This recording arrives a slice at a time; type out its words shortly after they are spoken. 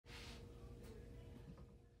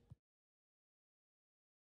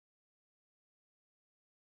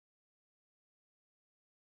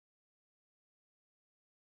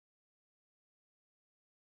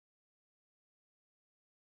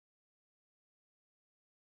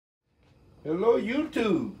Hello,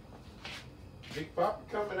 YouTube. Big Papa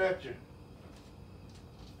coming at you.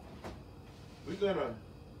 We're gonna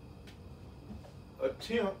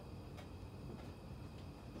attempt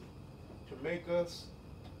to make us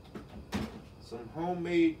some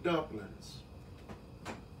homemade dumplings.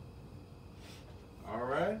 All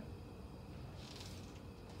right.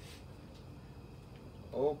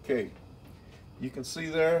 Okay. You can see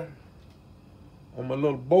there on my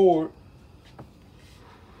little board.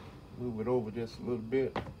 Move it over just a little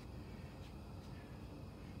bit.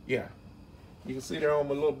 Yeah. You can see there on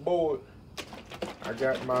my little board, I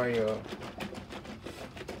got my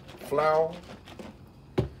flour.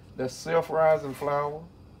 That's self-rising flour.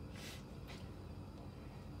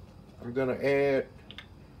 I'm gonna add,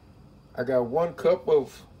 I got 1 cup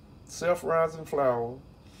of self-rising flour.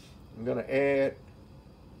 I'm gonna add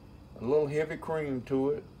a little heavy cream to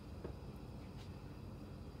it.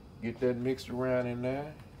 Get that mixed around in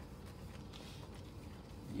there.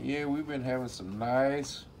 Yeah, we've been having some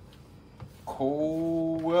nice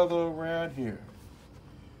cold weather around here.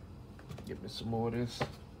 Get me some more of this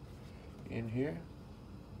in here.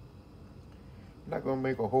 I'm not gonna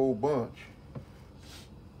make a whole bunch.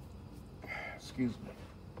 Excuse me.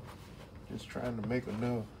 Just trying to make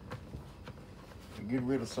enough to get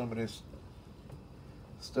rid of some of this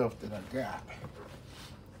stuff that I got.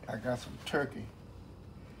 I got some turkey.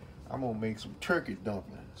 I'm gonna make some turkey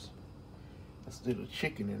dumplings instead of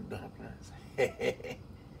chicken and dumplings.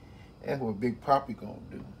 That's what Big Papi gonna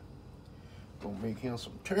do. Gonna make him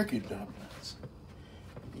some turkey dumplings.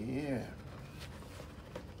 Yeah.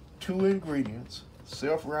 2 ingredients: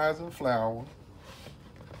 self-rising flour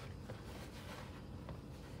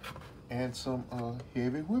and some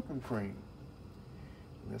heavy whipping cream.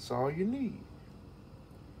 That's all you need.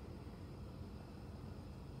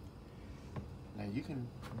 Now you can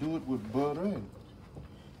do it with butter and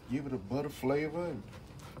give it a butter flavor and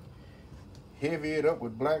heavy it up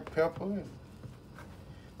with black pepper and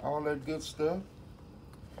all that good stuff.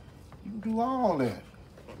 You can do all that.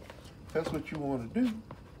 That's what you want to do.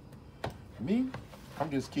 Me,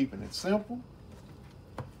 I'm just keeping it simple.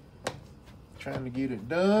 Trying to get it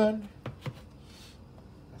done.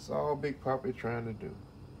 That's all Big Papi trying to do.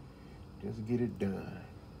 Just get it done.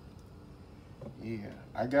 Yeah,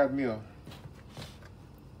 I got me a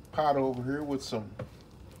pot over here with some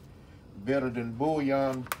better than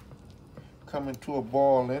bouillon coming to a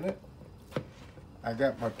boil in it. I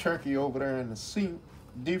got my turkey over there in the sink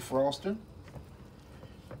defrosting.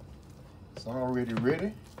 It's already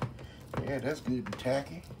ready. Yeah, that's good and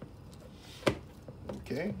tacky.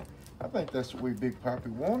 Okay, I think that's the way Big Papi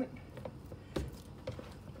wanted.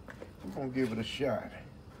 We're gonna give it a shot.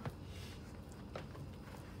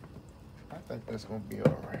 I think that's gonna be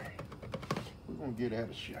all right. We're gonna give that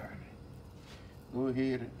a shot. Go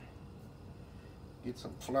ahead and get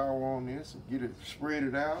some flour on this and get it spread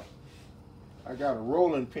it out. I got a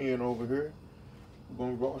rolling pin over here.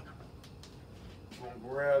 We're gonna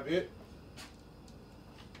grab it.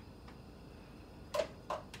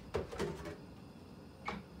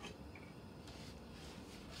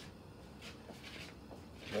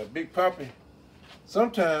 Now, Big Papi,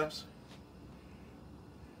 sometimes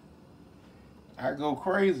I go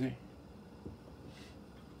crazy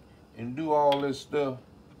and do all this stuff.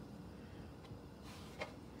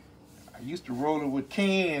 I used to roll it with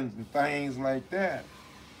cans and things like that.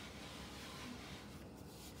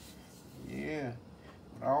 Yeah,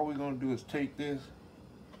 but all we're gonna do is take this,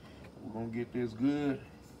 we're gonna get this good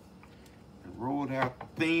and roll it out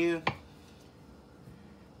thin,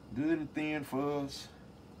 good and thin for us.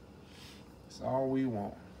 That's all we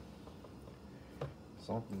want.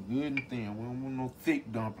 Something good and thin. We don't want no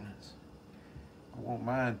thick dumplings. I want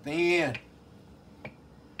mine thin.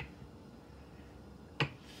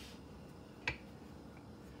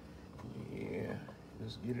 Yeah,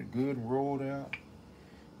 just get it good and rolled out.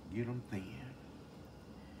 Get them thin.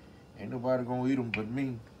 Ain't nobody gonna eat them but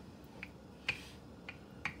me.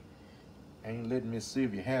 Ain't letting Miss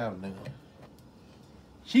Sylvia have none.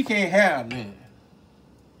 She can't have none.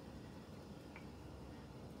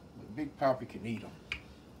 But Big Papi can eat them.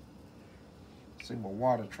 See my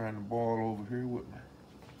water trying to boil over here with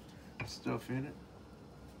my stuff in it.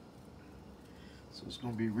 So it's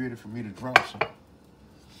gonna be ready for me to drop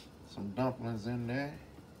some dumplings in there.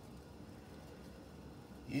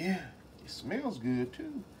 Yeah, it smells good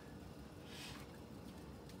too.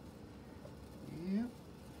 Yep.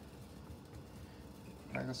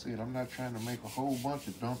 Like I said, I'm not trying to make a whole bunch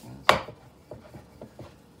of dumplings.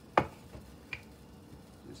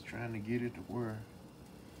 Just trying to get it to where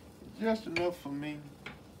it's just enough for me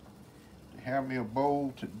to have me a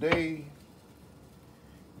bowl today,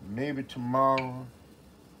 maybe tomorrow,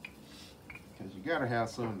 because you gotta have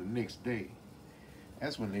some the next day.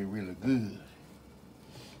 That's when they're really good.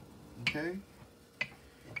 Okay?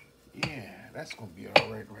 Yeah, that's gonna be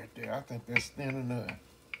all right there. I think that's thin enough.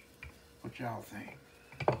 What y'all think?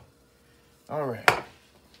 All right,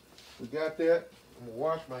 we got that. I'm gonna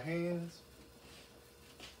wash my hands.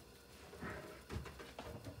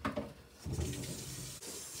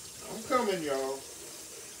 I'm coming, y'all.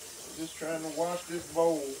 Just trying to wash this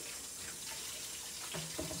bowl.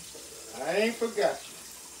 I ain't forgot you.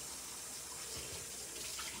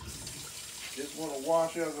 Just want to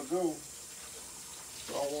wash as I go,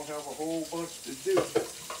 so I won't have a whole bunch to do.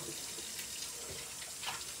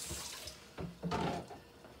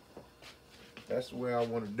 That's the way I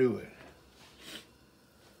want to do it.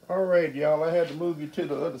 All right, y'all, I had to move you to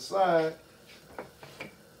the other side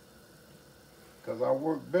because I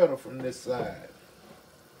work better from this side.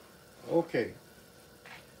 Okay,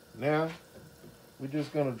 now we're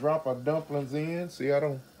just gonna drop our dumplings in. See, I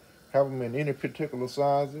don't have them in any particular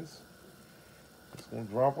sizes. Just gonna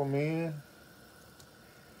drop them in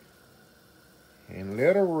and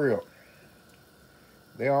let her rip.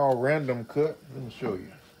 They're all random cut. Let me show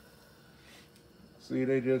you. See,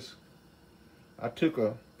 I took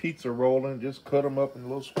a pizza roll and just cut them up in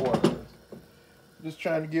little squares. Just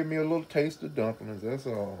trying to give me a little taste of dumplings, that's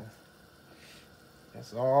all.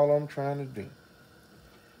 That's all I'm trying to do.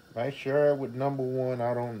 Might share it with number one,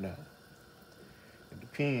 I don't know. It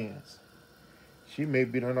depends. She may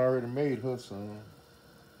be done already made her some.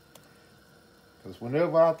 Because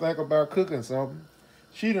whenever I think about cooking something,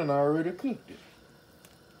 she done already cooked it.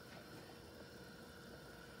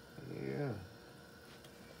 Yeah.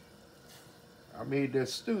 I made that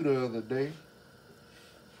stew the other day.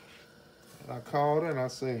 And I called her and I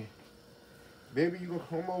say, baby, you gonna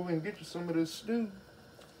come over and get you some of this stew?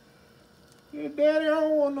 Yeah, Daddy, I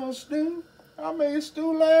don't want no stew. I made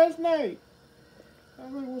stew last night. I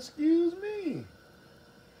said, well, excuse me.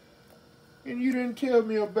 And you didn't tell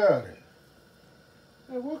me about it.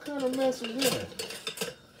 Now, what kind of mess is that?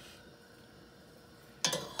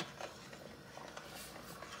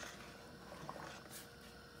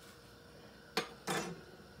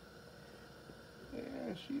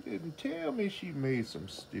 Yeah, she didn't tell me she made some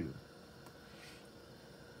stew.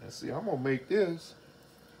 Now, see, I'm gonna make this,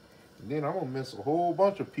 and then I'm gonna mess a whole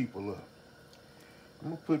bunch of people up. I'm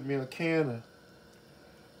gonna put me a can of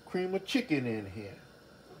cream of chicken in here.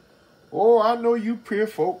 Oh, I know you pure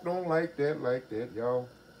folk don't like that. Y'all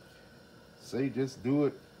say just do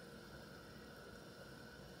it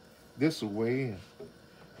this way and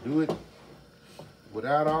do it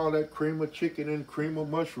without all that cream of chicken and cream of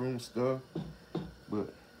mushroom stuff.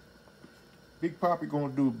 But Big Papi gonna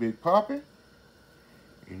do Big Papi,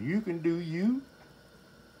 and you can do you.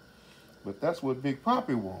 But that's what Big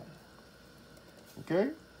Papi want.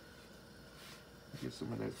 Okay? Get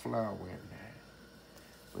some of that flour in there.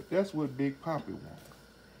 But that's what Big Papi want.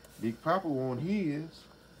 Big Papi want his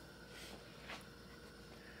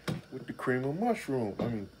with the cream of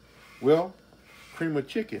mushroom. Cream of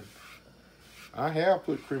chicken. I have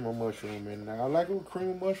put cream of mushroom in there. I like it with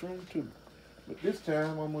cream of mushroom too. But this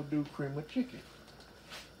time I'm gonna do cream of chicken.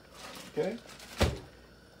 Okay?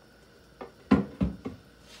 We're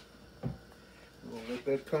gonna let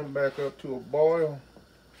that come back up to a boil.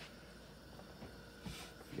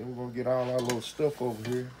 Then we're gonna get all our little stuff over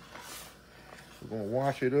here. We're gonna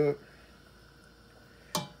wash it up.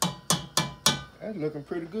 That's looking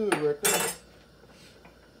pretty good right there.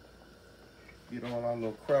 Get all our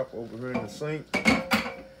little crap over here in the sink.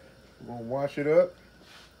 We're gonna wash it up.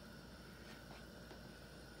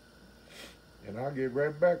 And I'll get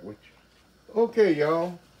right back with you. Okay,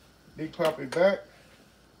 y'all. Big Papi back.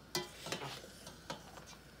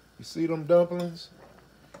 You see them dumplings?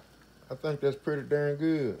 I think that's pretty darn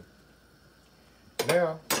good.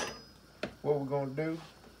 Now, what we're gonna do,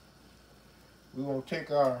 we're gonna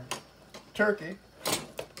take our turkey,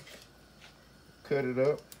 cut it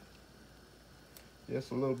up,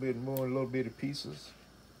 just a little bit more, a little bitty pieces.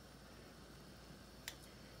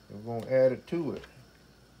 And we're gonna add it to it.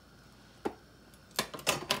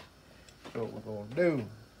 So what we're gonna do,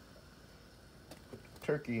 put the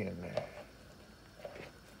turkey in there.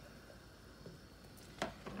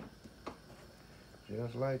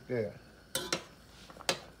 Just like that.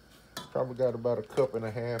 Probably got about a cup and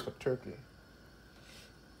a half of turkey.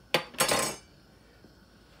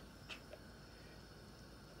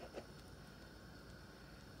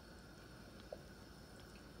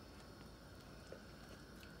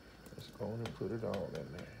 Let's go on and put it all in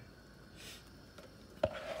there.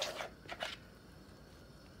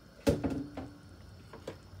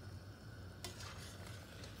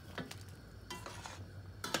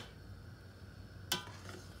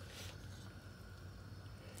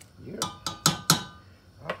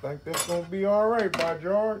 think that's gonna be all right, by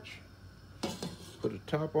George. Put a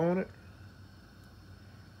top on it.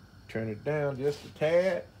 Turn it down just a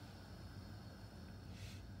tad.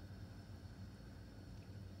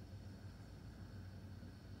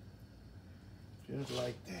 Just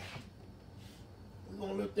like that. We're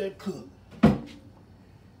gonna let that cook.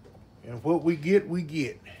 And what we get, we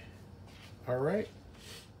get. All right?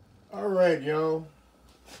 All right, y'all.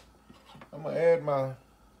 I'm gonna add my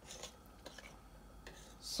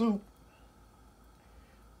soup.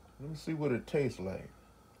 Let me see what it tastes like.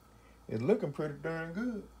 It's looking pretty darn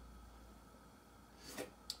good.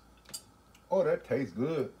 Oh, that tastes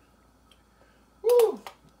good. Woo!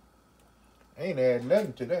 Ain't add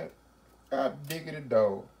nothing to that. God diggity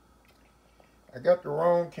dog. I got the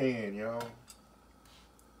wrong can, y'all.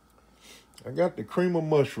 I got the cream of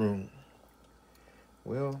mushroom.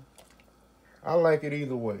 Well, I like it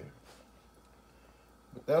either way.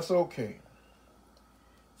 But that's okay.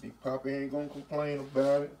 Big Poppy ain't gonna complain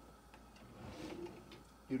about it.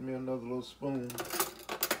 Give me another little spoon.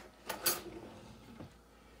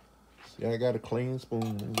 See, I got a clean spoon.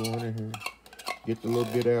 I'm going in here. Get the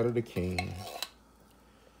little bit out of the can.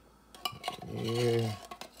 Yeah.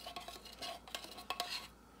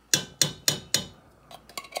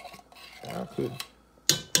 I could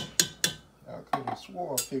have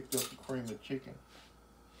swore I picked up the cream of chicken.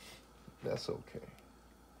 That's okay.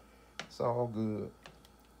 It's all good.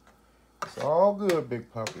 It's all good,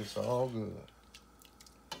 Big Poppy. It's all good.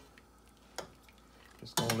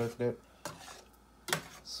 Just gonna let that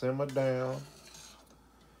simmer down.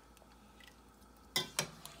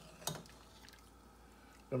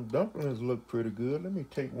 Them dumplings look pretty good. Let me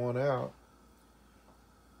take one out.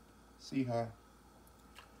 See how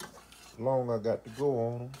long I got to go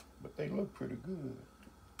on them. But they look pretty good.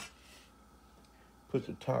 Put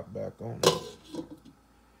the top back on it.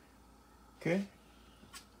 Okay.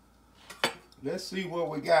 Let's see what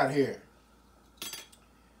we got here.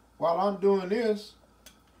 While I'm doing this,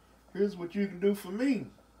 here's what you can do for me.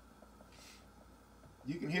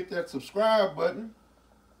 You can hit that subscribe button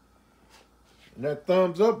and that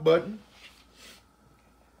thumbs up button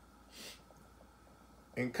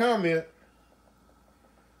and comment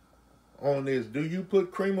on this. Do you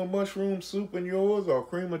put cream of mushroom soup in yours, or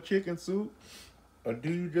cream of chicken soup? Or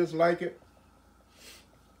do you just like it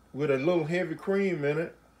with a little heavy cream in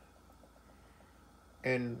it?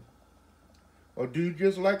 Or do you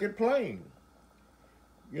just like it plain?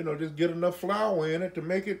 You know, just get enough flour in it to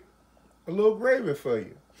make it a little gravy for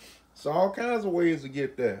you. So all kinds of ways to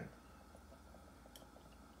get that.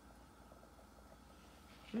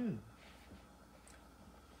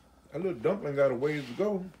 That little dumpling got a ways to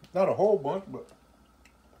go. Not a whole bunch, but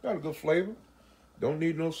got a good flavor. Don't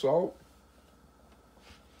need no salt.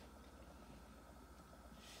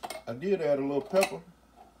 I did add a little pepper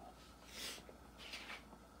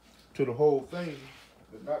to the whole thing,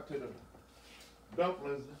 but not to the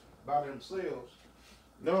dumplings by themselves.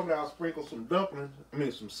 Normally I'll sprinkle some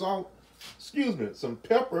some salt, some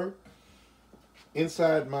pepper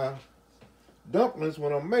inside my dumplings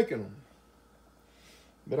when I'm making them.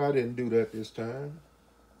 But I didn't do that this time.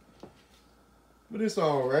 But it's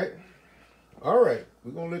all right. All right,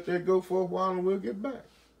 we're gonna let that go for a while and we'll get back.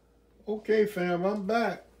 Okay, fam, I'm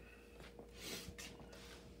back.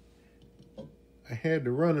 I had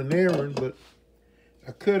to run an errand, but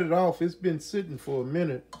I cut it off. It's been sitting for a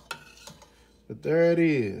minute. But there it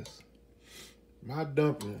is. My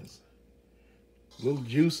dumplings. A little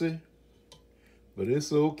juicy, but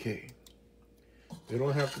it's okay. They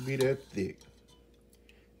don't have to be that thick.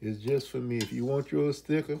 It's just for me. If you want yours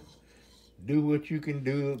thicker, do what you can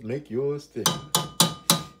do to make yours thicker.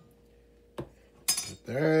 But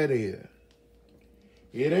there it is.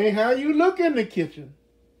 It ain't how you look in the kitchen.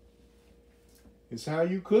 It's how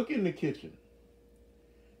you cook in the kitchen.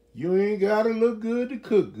 You ain't gotta look good to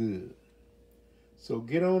cook good. So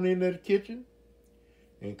get on in that kitchen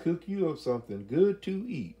and cook you up something good to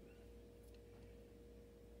eat.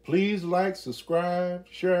 Please like, subscribe,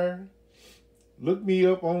 share. Look me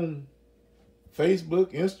up on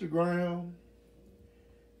Facebook, Instagram.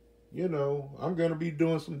 You know, I'm going to be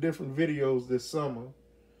doing some different videos this summer.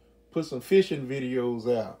 Put some fishing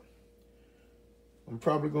videos out. I'm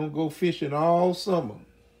probably going to go fishing all summer.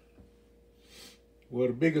 Well,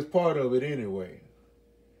 the biggest part of it anyway.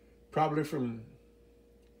 Probably from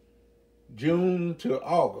June to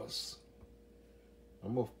August.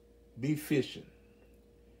 I'm going to be fishing.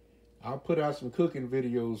 I'll put out some cooking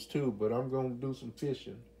videos too, but I'm going to do some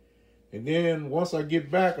fishing. And then once I get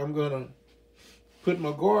back, I'm going to put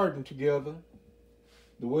my garden together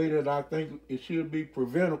the way that I think it should be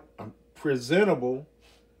presentable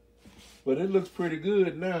But it looks pretty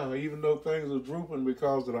good now, even though things are drooping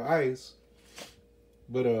because of the ice.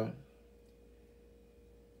 But I'm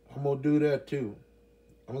gonna do that too.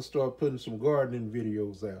 I'm gonna start putting some gardening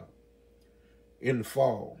videos out in the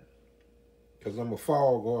fall, because I'm a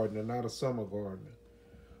fall gardener, not a summer gardener.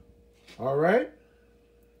 All right,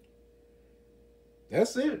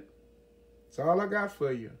 that's it. That's all I got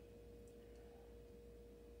for you.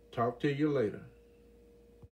 Talk to you later.